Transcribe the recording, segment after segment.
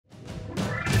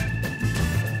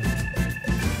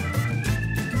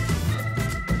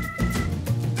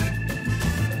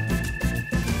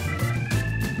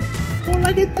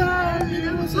Hola, ¿qué tal?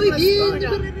 Muy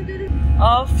bien.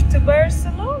 Off to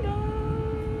Barcelona.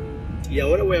 Y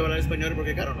ahora voy a hablar español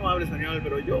porque Caro no habla español,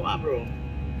 pero yo hablo.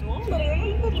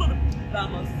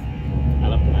 Vamos. A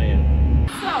la playa.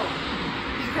 So,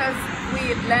 because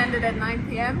we landed at 9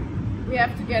 p.m., we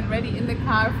have to get ready in the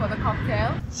car for the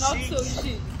cocktail. Not so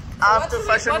chic. After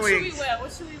Fashion What Week. should we wear?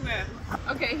 What should we wear?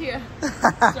 Okay, here.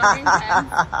 Jogging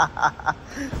pants.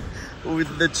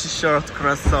 With the t-shirt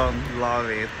croissant, love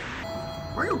it.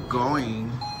 Where are you going?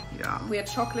 Yeah. We had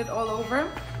chocolate all over,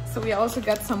 so we also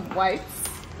got some wipes.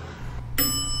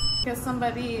 Because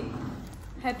somebody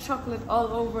had chocolate all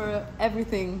over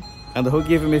everything. And who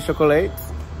gave me chocolate?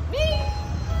 Me!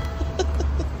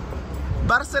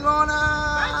 Barcelona!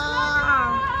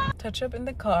 Touch up in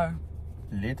the car.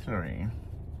 Literally.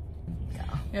 Yeah.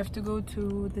 You have to go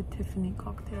to the Tiffany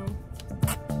cocktail.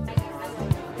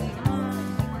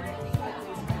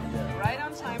 Right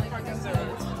on time for dessert.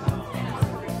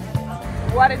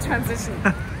 What a transition.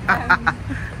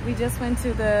 We just went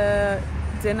to the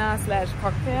dinner /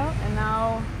 cocktail and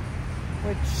now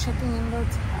we're checking in the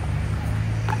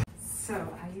hotel. So,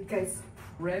 are you guys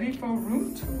ready for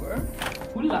room tour?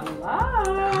 Ooh la la!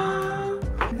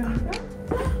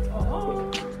 Oh,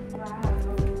 wow.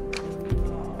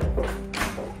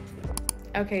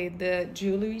 Okay, the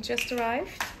jewelry just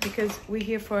arrived because we're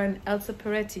here for an Elsa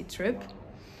Peretti trip.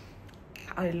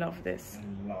 I love this.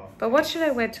 But what should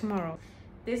I wear tomorrow?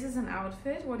 This is an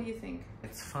outfit. What do you think?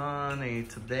 It's funny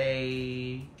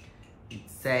today.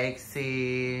 It's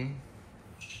sexy.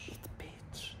 It's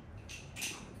bitch.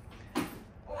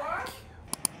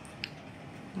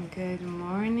 Good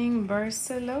morning,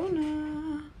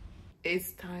 Barcelona.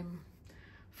 It's time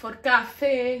for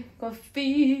coffee.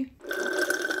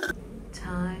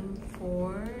 Time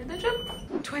for the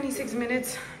gym. 26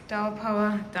 minutes, Dow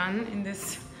power done in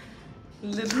this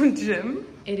little gym.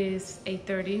 It is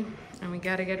 8:30 and we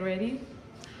gotta get ready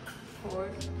for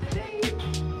the day.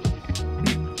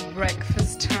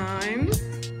 Breakfast time.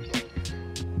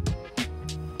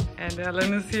 And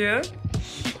Ellen is here.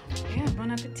 Yeah, bon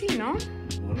appetit, no?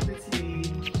 Bon appetit.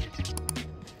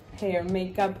 Hair,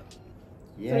 makeup,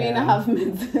 Yeah. 3.5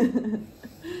 minutes.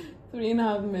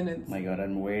 3.5 minutes. My God,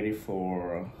 I'm waiting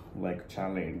for like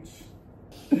challenge.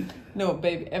 No,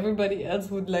 babe, everybody else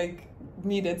would like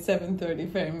meet at 7:30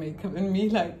 for hair, makeup, and me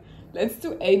like, let's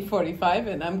do 8:45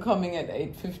 and I'm coming at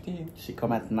 8:15. She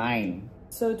come at 9.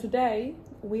 So today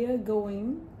we are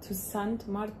going to Sant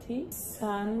Martí.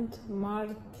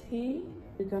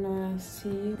 We're gonna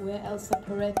see where Elsa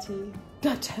Peretti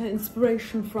got her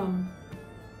inspiration from.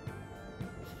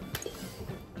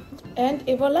 And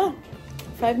et voila,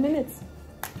 5 minutes.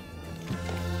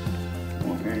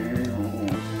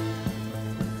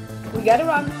 We gotta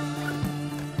run.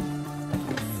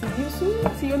 See you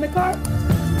soon. See you in the car.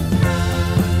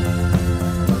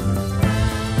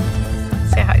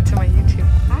 Say hi to my YouTube.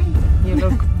 Hi. You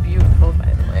look beautiful,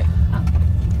 by the way.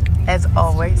 As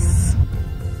always.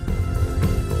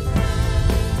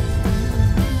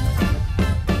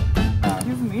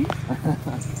 Excuse me.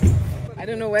 I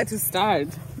don't know where to start.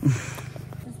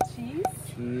 Cheese?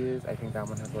 Cheese. I think that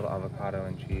one has a little avocado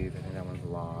and cheese. I think that one's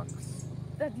lox.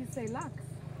 That you say Lachs.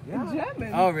 Yeah. In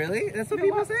German. Oh, really? That's what You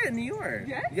know people what? say in New York.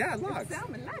 Yes? Yeah, lox.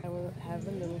 Salmon Lachs. I will have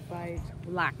a little bite.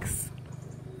 Lachs.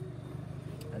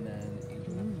 And then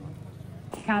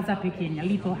Casa Pequeña,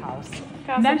 little house.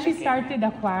 And then she started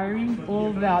acquiring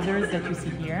all the others that you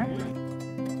see here.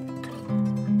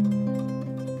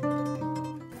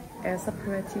 Elsa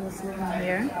Peretti was living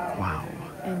here. Wow.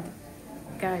 And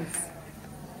guys,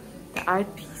 the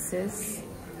art pieces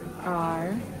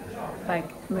are like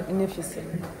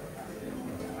magnificent.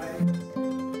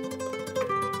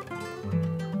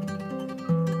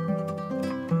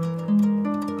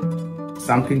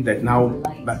 Something that now,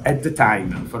 but at the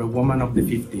time, for a woman of the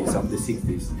 50s, of the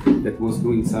 60s, that was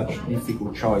doing such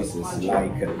difficult choices,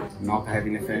 like not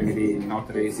having a family, not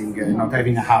raising, not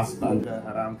having a husband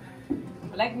around.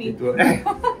 Like me.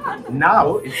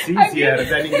 Now it's easier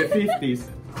than in the 50s.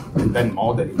 And then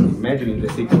modeling, imagine in the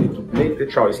 60s, to make the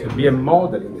choice to be a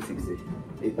model in the 60s.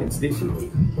 It's difficult.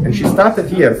 And she started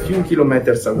here, a few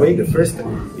kilometers away. The first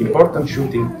important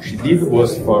shooting she did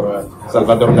was for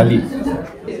Salvador Dalí.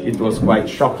 It was quite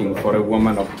shocking for a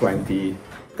woman of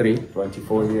 23,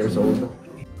 24 years old.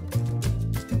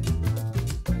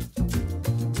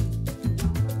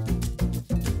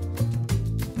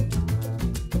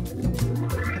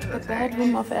 The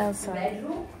bedroom of Elsa.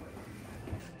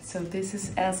 So this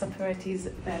is Elsa Peretti's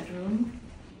bedroom.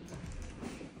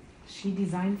 She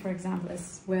designed, for example,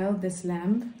 as well this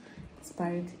lamp,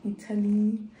 inspired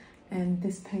Italy, and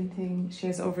this painting, she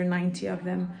has over 90 of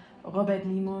them, Robert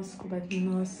Limos.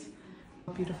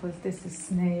 How beautiful is this? A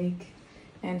snake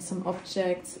and some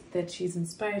objects that she's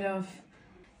inspired of.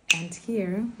 And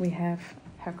here we have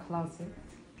her closet.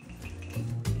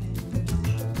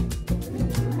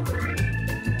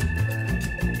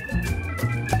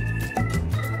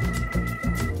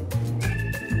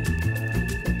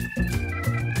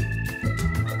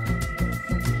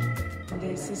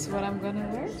 This is what I'm gonna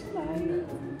wear tonight.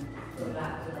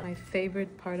 My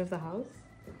favorite part of the house,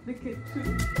 the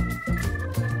kitchen.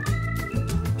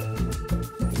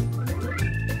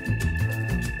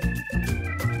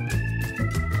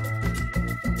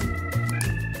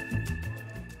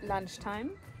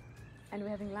 Lunchtime, and we're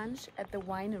having lunch at the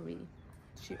winery.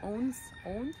 She owned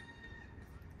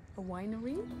a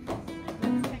winery.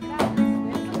 Let's check it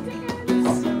out.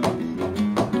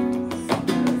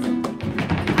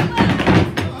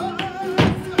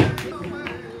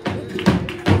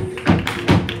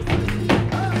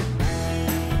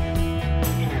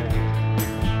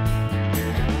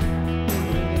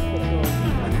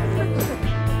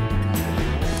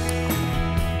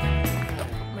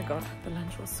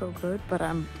 So good, but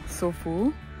I'm so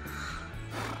full.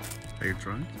 Are you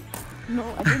drunk? No,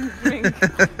 I didn't drink.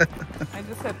 I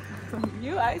just had some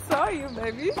you. I saw you,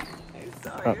 baby. I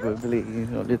saw you. Probably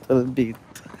a little bit.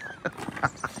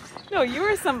 No, you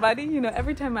were somebody, you know,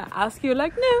 every time I ask you,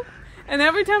 like, no. And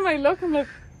every time I look, I'm like,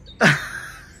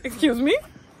 excuse me?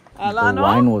 The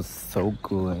wine was so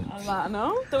good.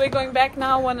 No. So we're going back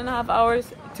now 1.5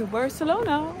 hours to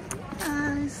Barcelona.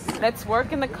 Nice. Let's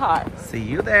work in the car. See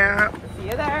you there. See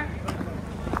you there.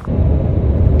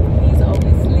 He's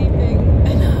always sleeping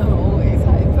and I'm always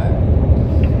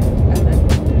hyper.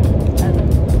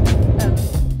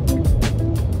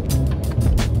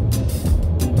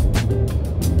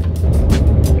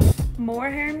 More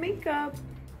hair and makeup.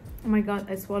 Oh my god,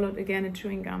 I swallowed again a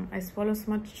chewing gum. I swallow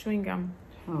so much chewing gum.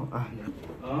 Oh,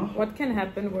 What can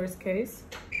happen, worst case?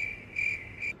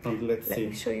 let's Let see.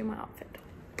 me show you my outfit.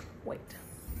 Wait.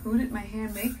 Who did my hair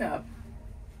and makeup?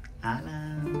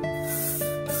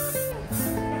 Anna.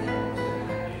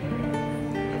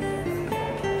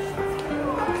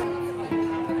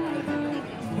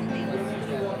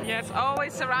 Yes,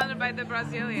 always surrounded by the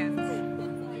Brazilians.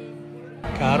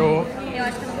 Caro,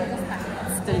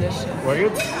 It's delicious.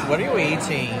 what are you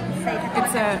eating?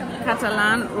 It's a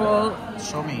Catalan roll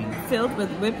Show me. filled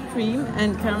with whipped cream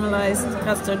and caramelized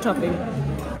custard topping.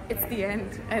 It's the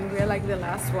end, and we're like the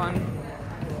last one.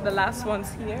 The last ones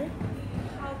here.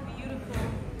 How beautiful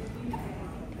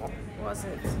was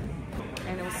it?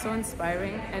 And it was so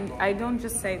inspiring. And I don't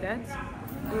just say that.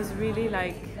 It was really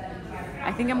like,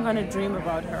 I think I'm gonna dream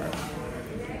about her.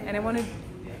 And I want to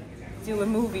do a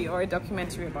movie or a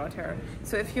documentary about her.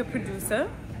 So if you're a producer,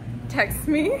 text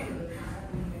me.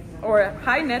 Or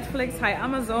hi Netflix, hi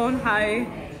Amazon, hi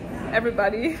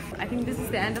everybody. I think this is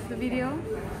the end of the video.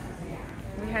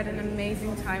 We had an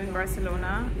amazing time in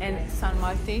Barcelona and Sant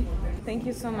Martí. Thank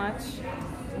you so much.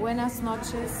 Buenas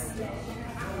noches.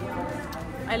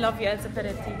 I love you, Elsa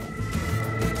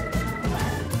Peretti.